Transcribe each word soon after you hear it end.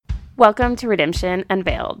Welcome to Redemption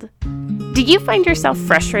Unveiled. Do you find yourself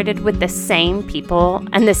frustrated with the same people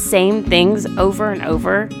and the same things over and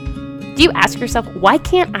over? Do you ask yourself, why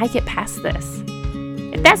can't I get past this?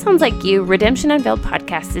 If that sounds like you, Redemption Unveiled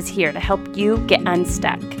podcast is here to help you get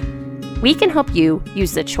unstuck. We can help you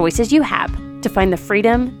use the choices you have to find the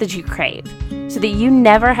freedom that you crave so that you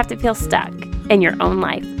never have to feel stuck in your own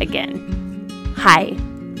life again. Hi,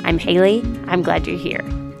 I'm Haley. I'm glad you're here.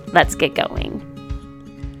 Let's get going.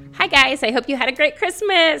 Hi guys, I hope you had a great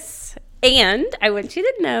Christmas. And I want you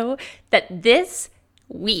to know that this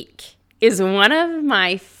week is one of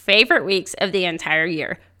my favorite weeks of the entire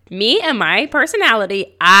year. Me and my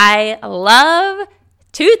personality, I love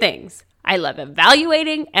two things. I love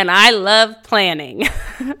evaluating and I love planning.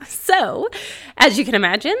 So, as you can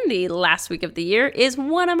imagine, the last week of the year is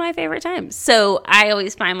one of my favorite times. So I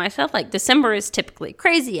always find myself like December is typically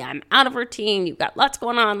crazy. I'm out of routine. You've got lots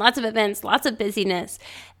going on, lots of events, lots of busyness.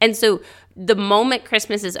 And so the moment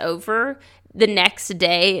Christmas is over, the next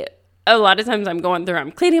day, a lot of times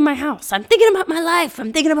I'm cleaning my house. I'm thinking about my life.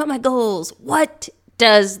 I'm thinking about my goals. What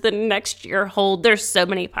does the next year hold? There's so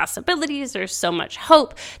many possibilities. There's so much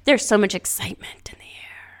hope. There's so much excitement in the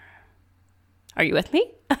air. Are you with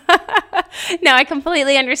me? Now, I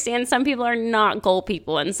completely understand some people are not goal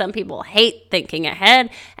people and some people hate thinking ahead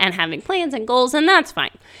and having plans and goals, and that's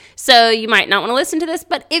fine. So you might not want to listen to this,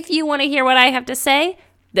 but if you want to hear what I have to say,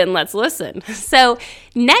 then let's listen. So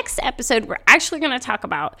next episode, we're actually going to talk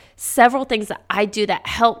about several things that I do that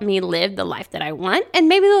help me live the life that I want. And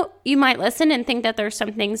maybe you might listen and think that there's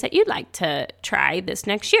some things that you'd like to try this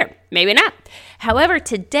next year. Maybe not. However,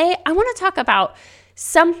 today I want to talk about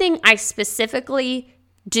something I specifically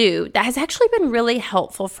do that has actually been really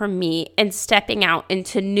helpful for me in stepping out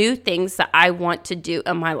into new things that I want to do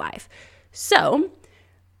in my life. So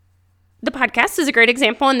the podcast is a great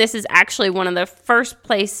example, and this is actually one of the first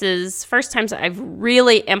times that I've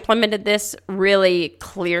really implemented this really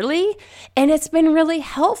clearly, and it's been really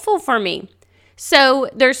helpful for me. So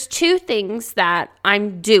there's two things that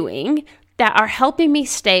I'm doing that are helping me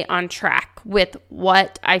stay on track with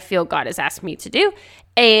what I feel God has asked me to do,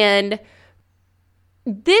 and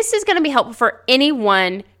this is going to be helpful for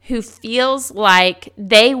anyone who feels like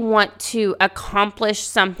they want to accomplish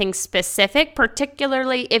something specific,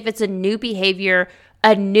 particularly if it's a new behavior,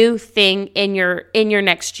 a new thing in your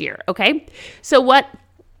next year, okay? So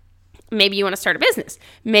maybe you want to start a business.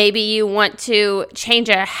 Maybe you want to change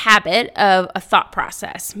a habit of a thought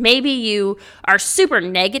process. Maybe you are super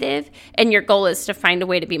negative and your goal is to find a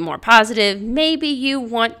way to be more positive. Maybe you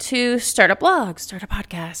want to start a blog, start a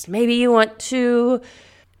podcast. Maybe you want to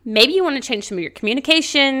change some of your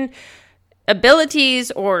communication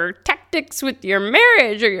abilities or tactics with your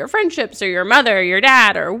marriage or your friendships or your mother or your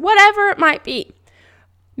dad or whatever it might be.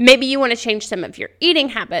 Maybe you want to change some of your eating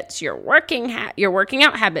habits, your working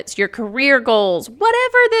out habits, your career goals,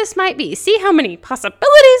 whatever this might be. See how many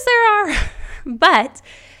possibilities there are? But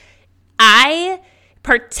I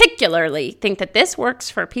particularly think that this works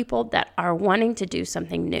for people that are wanting to do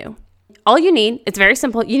something new. All you need, it's very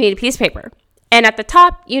simple, you need a piece of paper. And at the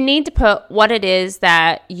top, you need to put what it is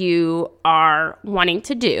that you are wanting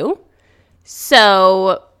to do.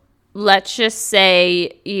 So let's just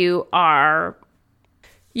say you're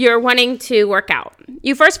wanting to work out.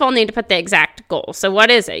 You first of all need to put the exact goal. So what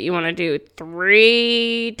is it? You want to do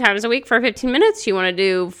 3 times a week for 15 minutes? You want to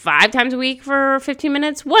do 5 times a week for 15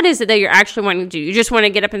 minutes? What is it that you're actually wanting to do? You just want to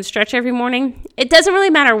get up and stretch every morning? It doesn't really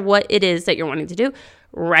matter what it is that you're wanting to do.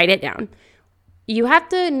 Write it down. You have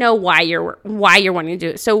to know why you're wanting to do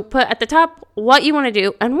it. So put at the top what you want to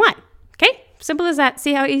do and why. Okay? Simple as that.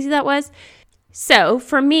 See how easy that was? So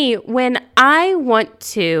for me, when I want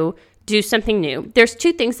to do something new, there's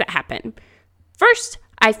 2 things that happen. First,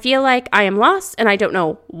 I feel like I am lost and I don't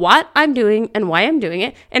know what I'm doing and why I'm doing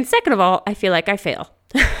it. And second of all, I feel like I fail.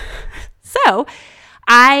 So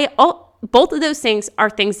both of those things are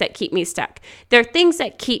things that keep me stuck. They're things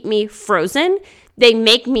that keep me frozen. They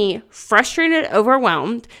make me frustrated,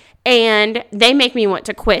 overwhelmed, and they make me want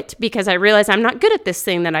to quit because I realize I'm not good at this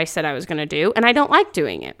thing that I said I was going to do, and I don't like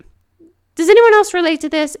doing it. Does anyone else relate to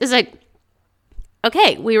this? It's like,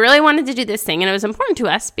 okay, we really wanted to do this thing, and it was important to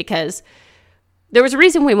us because there was a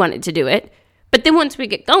reason we wanted to do it, but then once we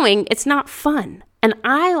get going, it's not fun. And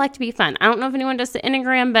I like to be fun. I don't know if anyone does the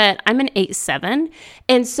Enneagram, but I'm an 8-7,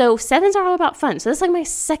 and so 7s are all about fun. So that's like my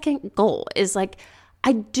second goal is like,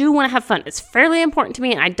 I do want to have fun. It's fairly important to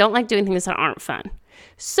me, and I don't like doing things that aren't fun.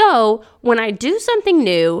 So when I do something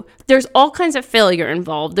new, there's all kinds of failure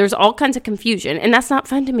involved. There's all kinds of confusion, and that's not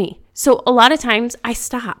fun to me. So a lot of times I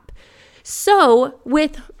stop. So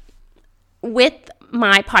with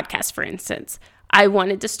my podcast, for instance, I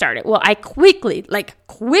wanted to start it. Well, I quickly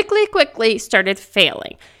started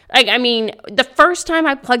failing. The first time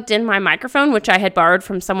I plugged in my microphone, which I had borrowed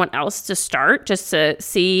from someone else to start just to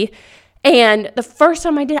see, and the first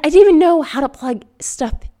time I didn't even know how to plug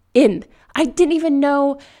stuff in. I didn't even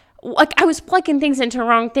know, I was plugging things into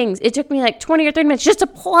wrong things. It took me 20 or 30 minutes just to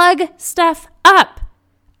plug stuff up.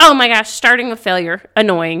 Oh my gosh, starting with failure,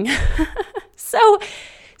 annoying.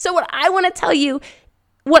 So what I want to tell you,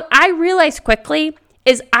 what I realized quickly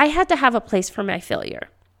is I had to have a place for my failure,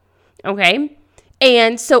 okay?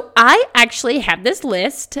 And so I actually have this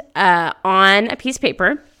list on a piece of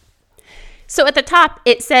paper. So at the top,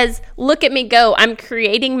 it says, look at me go, I'm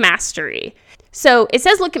creating mastery. So it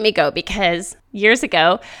says, look at me go, because years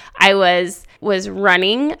ago, I was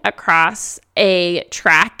running across a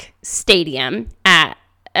track stadium at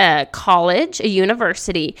a college, a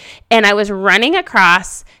university, and I was running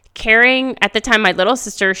across carrying, at the time, my little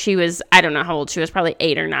sister. She was, I don't know how old she was, probably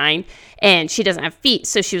 8 or 9, and she doesn't have feet,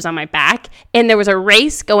 so she was on my back, and there was a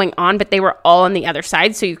race going on, but they were all on the other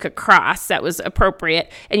side, so you could cross. That was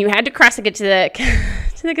appropriate, and you had to cross to get to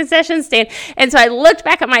the concession stand. And so I looked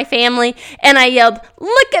back at my family, and I yelled,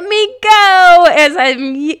 look at me go, as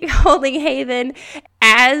I'm holding Haven.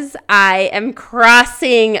 As I am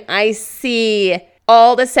crossing, I see,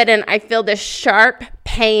 all of a sudden, I feel this sharp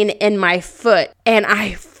pain in my foot, and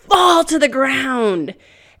I fall to the ground.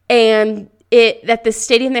 And at the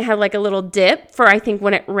stadium, they had a little dip for, I think,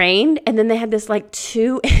 when it rained. And then they had this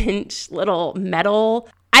 2-inch little metal,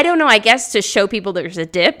 I don't know, I guess to show people there's a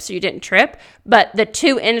dip so you didn't trip. But the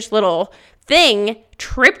 2-inch little thing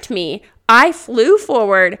tripped me. I flew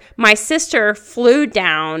forward. My sister flew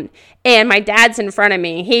down. And my dad's in front of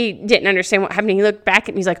me. He didn't understand what happened. He looked back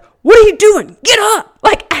at me. He's like, what are you doing? Get up.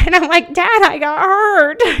 And I'm like, Dad, I got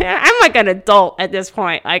hurt. I'm an adult at this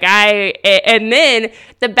point. And then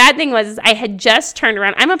the bad thing was I had just turned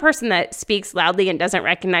around. I'm a person that speaks loudly and doesn't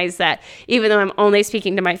recognize that even though I'm only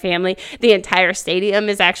speaking to my family, the entire stadium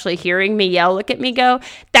is actually hearing me yell, look at me go.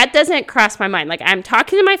 That doesn't cross my mind. I'm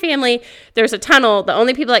talking to my family. There's a tunnel. The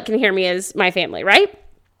only people that can hear me is my family, right?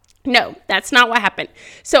 No, that's not what happened.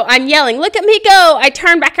 So I'm yelling, look at me go. I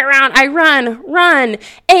turn back around. I run,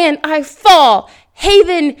 and I fall.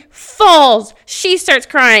 Haven falls. She starts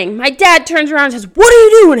crying. My dad turns around and says, what are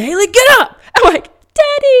you doing, Haley? Get up. I'm like,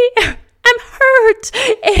 Daddy, I'm hurt.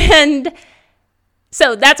 And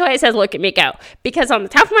so that's why it says, look at me go. Because on the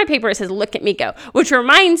top of my paper, it says, look at me go, which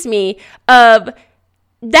reminds me of,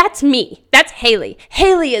 that's me. That's Haley.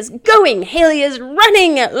 Haley is going. Haley is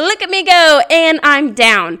running. Look at me go. And I'm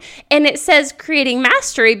down. And it says creating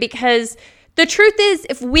mastery because the truth is,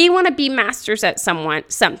 if we want to be masters at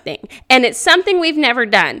something, and it's something we've never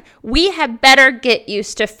done, we had better get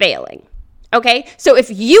used to failing. Okay? So if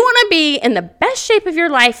you want to be in the best shape of your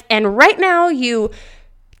life, and right now you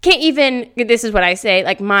can't even, this is what I say,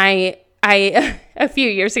 a few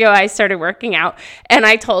years ago, I started working out, and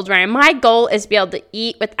I told Ryan, my goal is to be able to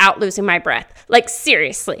eat without losing my breath.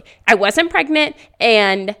 Seriously, I wasn't pregnant,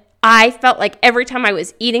 and I felt like every time I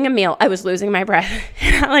was eating a meal, I was losing my breath.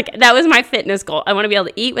 That was my fitness goal. I want to be able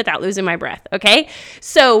to eat without losing my breath, okay?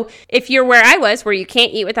 So if you're where I was, where you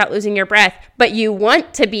can't eat without losing your breath, but you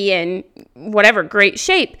want to be in whatever great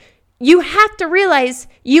shape, you have to realize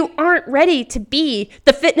you aren't ready to be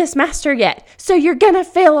the fitness master yet. So you're going to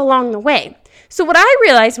fail along the way. So what I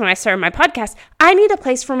realized when I started my podcast, I need a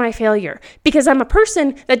place for my failure because I'm a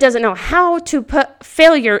person that doesn't know how to put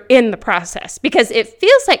failure in the process because it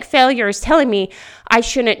feels like failure is telling me I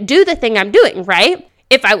shouldn't do the thing I'm doing, right?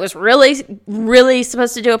 If I was really, really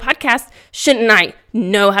supposed to do a podcast, shouldn't I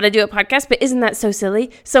know how to do a podcast? But isn't that so silly?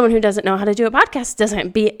 Someone who doesn't know how to do a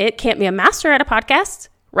podcast can't be a master at a podcast,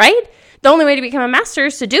 right? The only way to become a master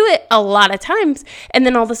is to do it a lot of times. And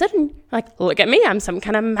then all of a sudden, look at me, I'm some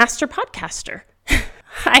kind of master podcaster.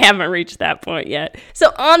 I haven't reached that point yet.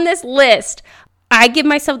 So on this list, I give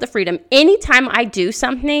myself the freedom. Anytime I do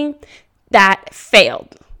something that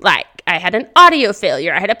failed, I had an audio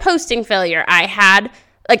failure, I had a posting failure, I had,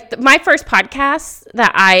 my first podcast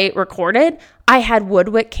that I recorded, I had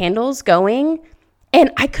woodwick candles going,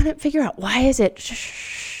 and I couldn't figure out why is it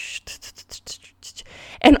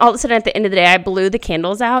and all of a sudden, at the end of the day, I blew the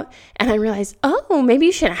candles out, and I realized, maybe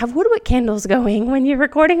you shouldn't have woodwick candles going when you're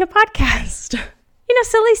recording a podcast.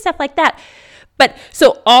 Silly stuff like that. But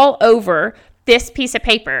so all over this piece of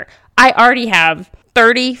paper, I already have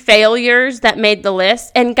 30 failures that made the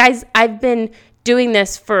list. And guys, I've been doing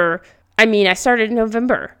this I started in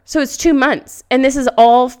November. So it's 2 months. And this is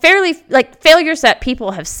all fairly, failures that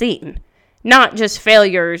people have seen, not just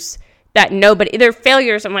failures that their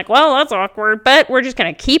failures, I'm like, well, that's awkward, but we're just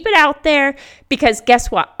going to keep it out there because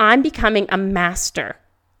guess what? I'm becoming a master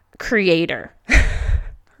creator,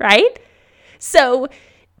 right? So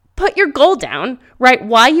put your goal down, write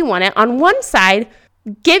why you want it. On one side,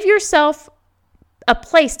 give yourself a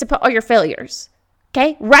place to put all your failures.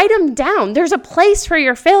 Okay, write them down. There's a place for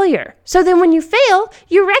your failure. So then when you fail,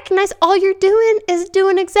 you recognize all you're doing is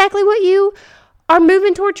doing exactly what you are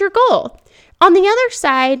moving towards your goal. On the other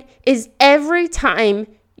side is every time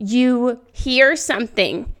you hear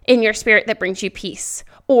something in your spirit that brings you peace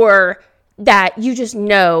or that you just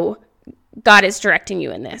know God is directing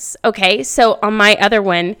you in this. Okay, so on my other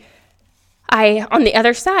one, on the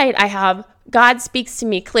other side, I have God speaks to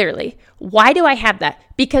me clearly. Why do I have that?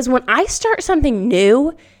 Because when I start something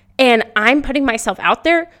new and I'm putting myself out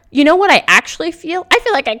there, you know what I actually feel? I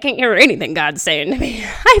feel like I can't hear anything God's saying to me.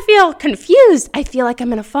 I feel confused. I feel like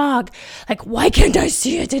I'm in a fog. Like, why can't I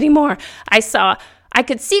see it anymore? I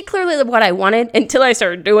could see clearly what I wanted until I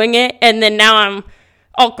started doing it. And then now I'm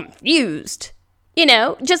all confused. You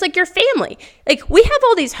know, just like your family. Like, we have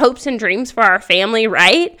all these hopes and dreams for our family,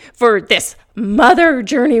 right? For this mother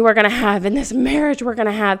journey we're going to have and this marriage we're going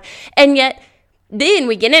to have. And yet, then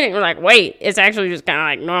we get in it and we're like, wait, it's actually just kind of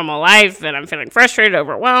like normal life and I'm feeling frustrated,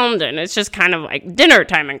 overwhelmed, and it's just kind of like dinner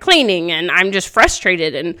time and cleaning and I'm just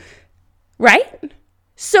frustrated and, right?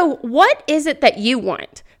 So what is it that you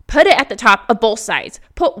want? Put it at the top of both sides.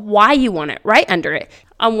 Put why you want it right under it.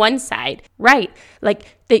 On one side, right? Like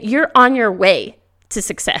that you're on your way to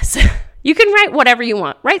success. You can write whatever you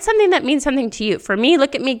want. Write something that means something to you. For me,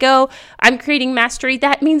 look at me go. I'm creating mastery.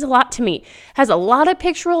 That means a lot to me. Has a lot of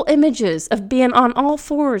pictorial images of being on all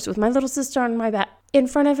fours with my little sister on my back in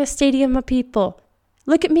front of a stadium of people.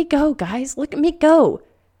 Look at me go, guys. Look at me go.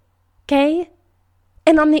 Okay?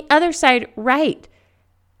 And on the other side, write.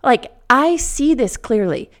 Like, I see this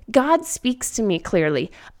clearly. God speaks to me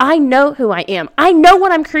clearly. I know who I am. I know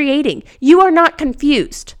what I'm creating. You are not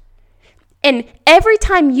confused. And every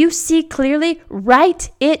time you see clearly, write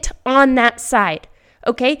it on that side.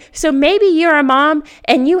 Okay? So maybe you're a mom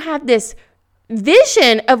and you have this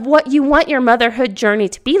vision of what you want your motherhood journey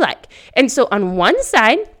to be like. And so on one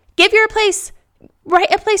side, give your place,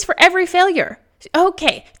 write a place for every failure.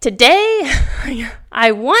 Okay, today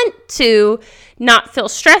I want to not feel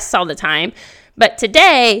stressed all the time, but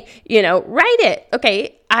today, write it.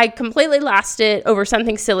 Okay, I completely lost it over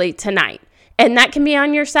something silly tonight. And that can be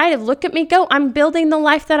on your side of look at me go. I'm building the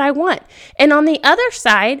life that I want. And on the other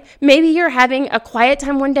side, maybe you're having a quiet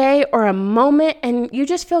time one day or a moment and you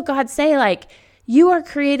just feel God say like, you are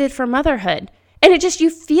created for motherhood. And you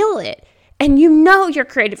feel it. And you know you're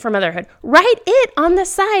created for motherhood. Write it on the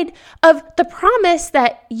side of the promise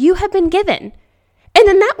that you have been given. And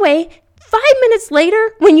then that way, 5 minutes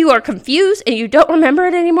later, when you are confused and you don't remember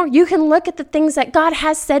it anymore, you can look at the things that God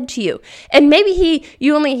has said to you. And maybe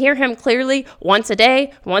you only hear him clearly once a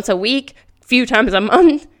day, once a week, a few times a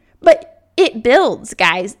month. But it builds,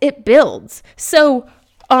 guys. It builds. So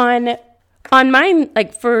on mine,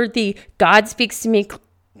 like for the God speaks to me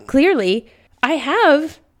clearly, I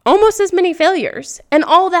have almost as many failures. And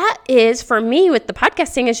all that is for me with the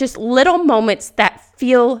podcasting is just little moments that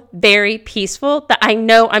feel very peaceful that I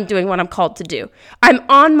know I'm doing what I'm called to do. I'm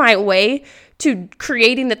on my way to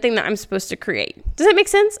creating the thing that I'm supposed to create. Does that make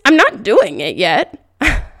sense? I'm not doing it yet.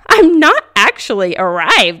 I'm not actually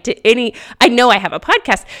arrived to I know I have a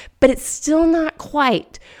podcast, but it's still not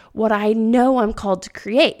quite what I know I'm called to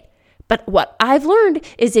create. But what I've learned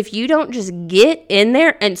is if you don't just get in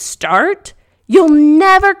there and start, you'll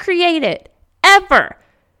never create it, ever.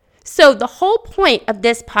 So the whole point of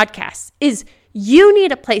this podcast is you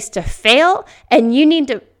need a place to fail and you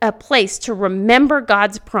need a place to remember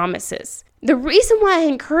God's promises. The reason why I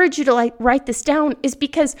encourage you to write this down is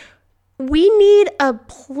because we need a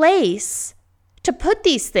place to put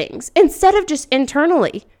these things instead of just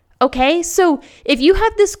internally, okay? So if you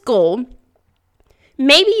have this goal,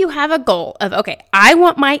 maybe you have a goal of, okay, I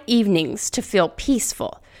want my evenings to feel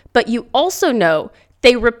peaceful. But you also know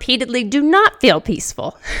they repeatedly do not feel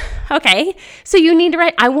peaceful. Okay? So you need to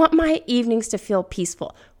write, I want my evenings to feel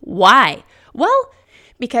peaceful. Why? Well,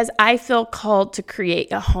 because I feel called to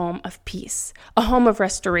create a home of peace, a home of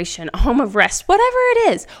restoration, a home of rest, whatever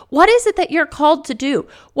it is. What is it that you're called to do?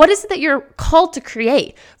 What is it that you're called to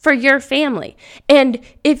create for your family? And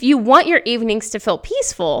if you want your evenings to feel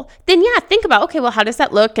peaceful, then think about, okay, well, how does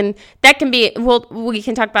that look? And that can be, we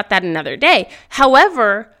can talk about that another day.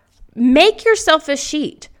 However, make yourself a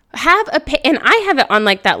sheet. And I have it on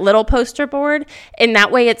like that little poster board, and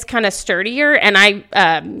that way it's kind of sturdier. And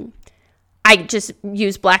I just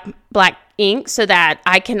use black ink so that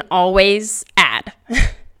I can always add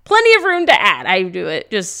plenty of room to add. I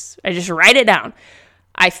just write it down.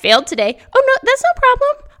 I failed today. Oh, no, that's no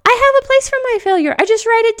problem. I have a place for my failure. I just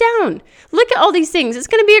write it down. Look at all these things. It's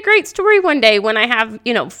going to be a great story one day when I have,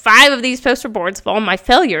 5 of these poster boards of all my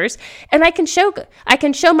failures, and I can show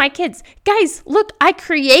my kids, guys, look, I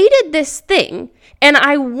created this thing, and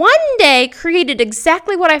I one day created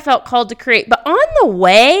exactly what I felt called to create. But on the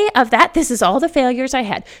way of that, this is all the failures I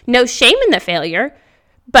had. No shame in the failure,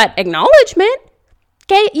 but acknowledgement.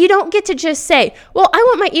 Okay, you don't get to just say, well, I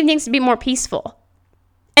want my evenings to be more peaceful.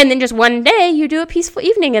 And then just one day you do a peaceful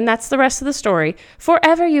evening and that's the rest of the story.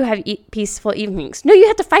 Forever you have peaceful evenings. No, you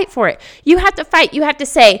have to fight for it. You have to fight. You have to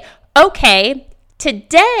say, okay,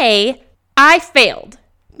 today I failed.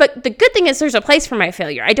 But the good thing is there's a place for my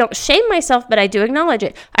failure. I don't shame myself, but I do acknowledge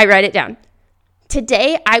it. I write it down.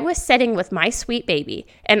 Today I was sitting with my sweet baby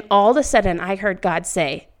and all of a sudden I heard God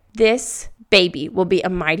say, this baby will be a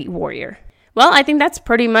mighty warrior. Well, I think that's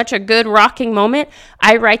pretty much a good rocking moment.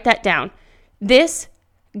 I write that down.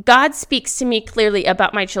 God speaks to me clearly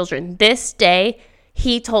about my children. This day,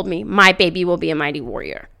 he told me, my baby will be a mighty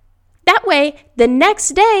warrior. That way, the next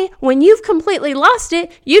day, when you've completely lost it,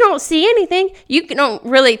 you don't see anything. You don't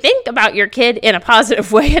really think about your kid in a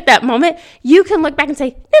positive way at that moment. You can look back and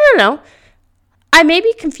say, no. I may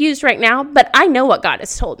be confused right now, but I know what God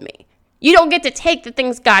has told me. You don't get to take the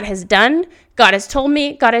things God has done, God has told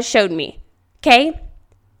me, God has showed me. Okay?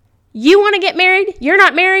 You want to get married? You're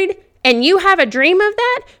not married? And you have a dream of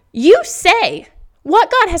that, you say what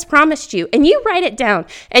God has promised you, and you write it down,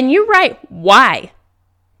 and you write why.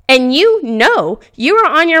 And you know you are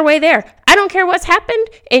on your way there. I don't care what's happened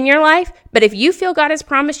in your life, but if you feel God has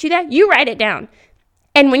promised you that, you write it down.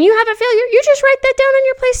 And when you have a failure, you just write that down on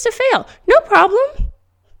your place to fail. No problem.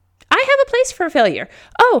 I have a place for failure.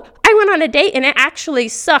 Oh, I went on a date and it actually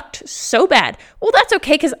sucked so bad. Well, that's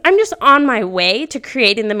okay because I'm just on my way to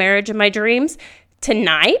creating the marriage of my dreams.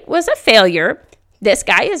 Tonight was a failure. This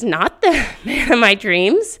guy is not the man of my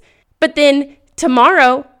dreams. But then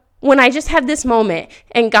tomorrow, when I just have this moment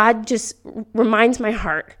and God just reminds my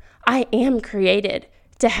heart, I am created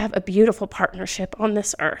to have a beautiful partnership on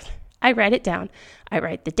this earth. I write it down. I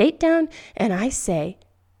write the date down and I say,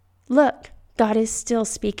 look, God is still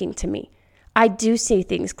speaking to me. I do see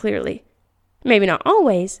things clearly. Maybe not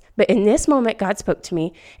always, but in this moment, God spoke to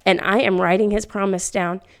me and I am writing his promise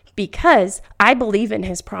down. Because I believe in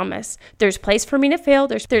his promise. There's place for me to fail.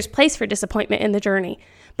 There's place for disappointment in the journey.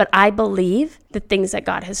 But I believe the things that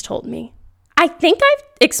God has told me. I think I've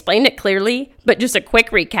explained it clearly, but just a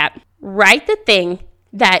quick recap. Write the thing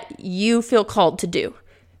that you feel called to do.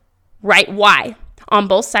 Write why on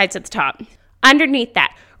both sides at the top. Underneath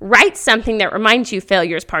that, write something that reminds you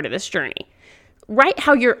failure is part of this journey. Write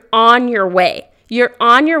how you're on your way. You're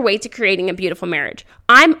on your way to creating a beautiful marriage.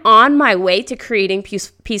 I'm on my way to creating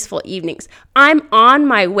peaceful evenings. I'm on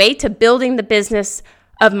my way to building the business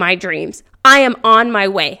of my dreams. I am on my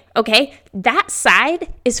way, okay? That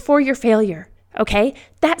side is for your failure, okay?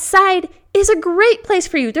 That side is a great place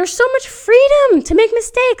for you. There's so much freedom to make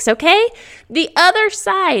mistakes, okay? The other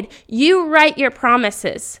side, you write your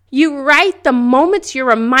promises. You write the moments you're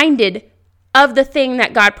reminded of the thing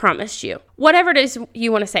that God promised you. Whatever it is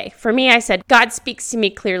you want to say. For me, I said, God speaks to me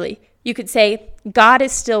clearly. You could say, God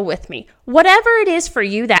is still with me. Whatever it is for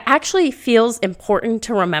you that actually feels important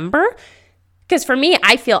to remember. Because for me,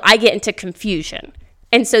 I feel I get into confusion.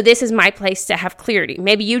 And so this is my place to have clarity.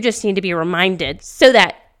 Maybe you just need to be reminded so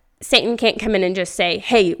that Satan can't come in and just say,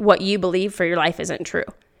 hey, what you believe for your life isn't true.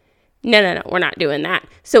 No, we're not doing that.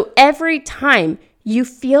 So every time you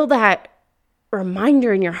feel that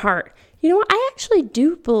reminder in your heart, you know what? I actually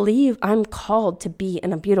do believe I'm called to be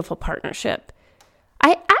in a beautiful partnership.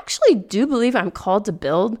 I actually do believe I'm called to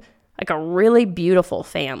build like a really beautiful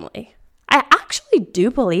family. I actually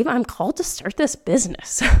do believe I'm called to start this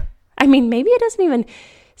business. I mean, maybe it doesn't even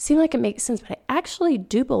seem like it makes sense, but I actually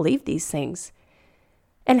do believe these things.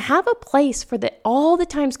 And have a place for all the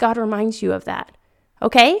times God reminds you of that.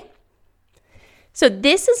 Okay? So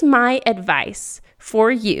this is my advice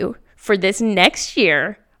for you for this next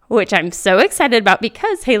year, which I'm so excited about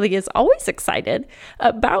because Haley is always excited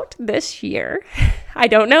about this year. I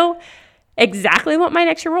don't know exactly what my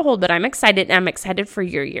next year will hold, but I'm excited, and I'm excited for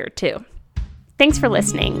your year too. Thanks for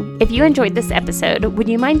listening. If you enjoyed this episode, would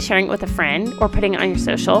you mind sharing it with a friend or putting it on your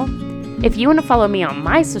social? If you want to follow me on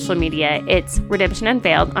my social media, it's Redemption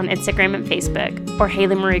Unveiled on Instagram and Facebook, or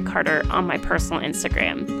Haley Marie Carter on my personal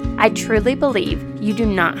Instagram. I truly believe you do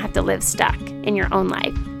not have to live stuck in your own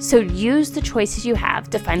life. So use the choices you have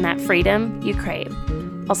to find that freedom you crave.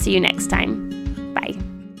 I'll see you next time. Bye.